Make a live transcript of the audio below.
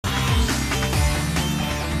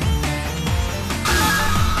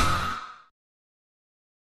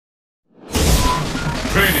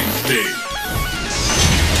stage.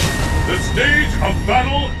 The stage of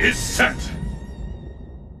battle is set.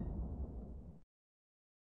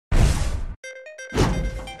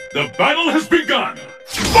 The battle has begun.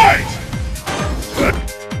 Fight!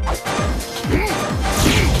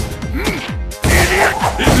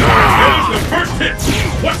 This is the first hit.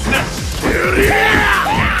 What's next?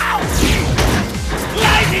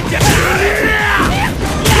 Lightning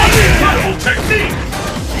battle technique.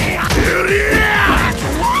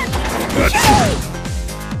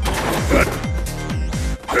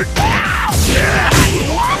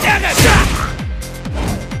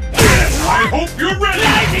 I hope you're ready.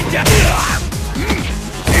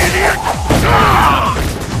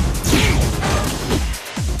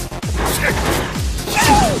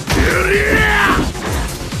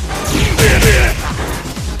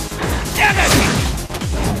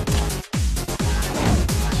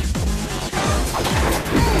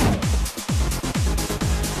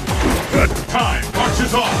 Time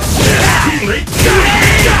marches on. Too late.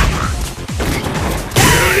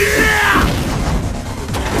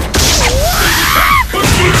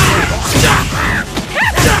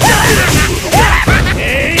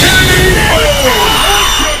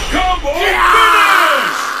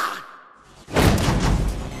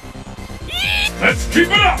 Let's keep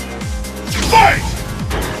it up! Fight!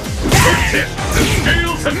 First hit, the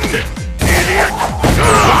scales have tipped.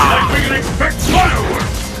 Looks like we can expect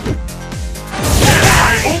fireworks.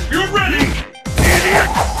 I hope you're ready.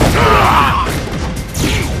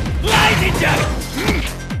 Lightning Jack!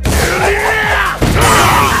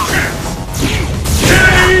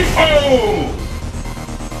 K.O.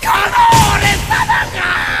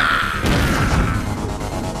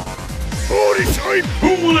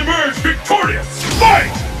 Who will emerge victorious?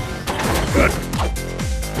 Fight! First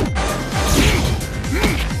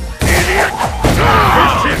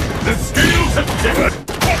hit, the scales have tipped.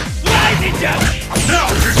 Now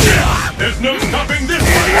you're dead. There's no stopping this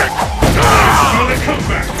one. This is gonna come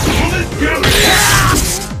back. Will it get me?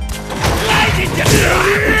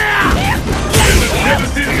 There's a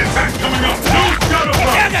devastating attack coming up. No doubt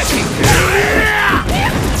about it.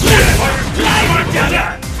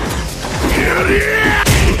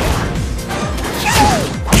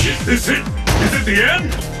 Is this it? Is it the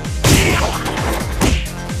end?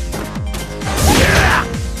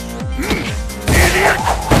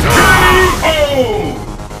 K.O.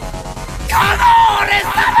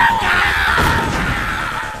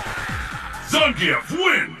 Zangief wins!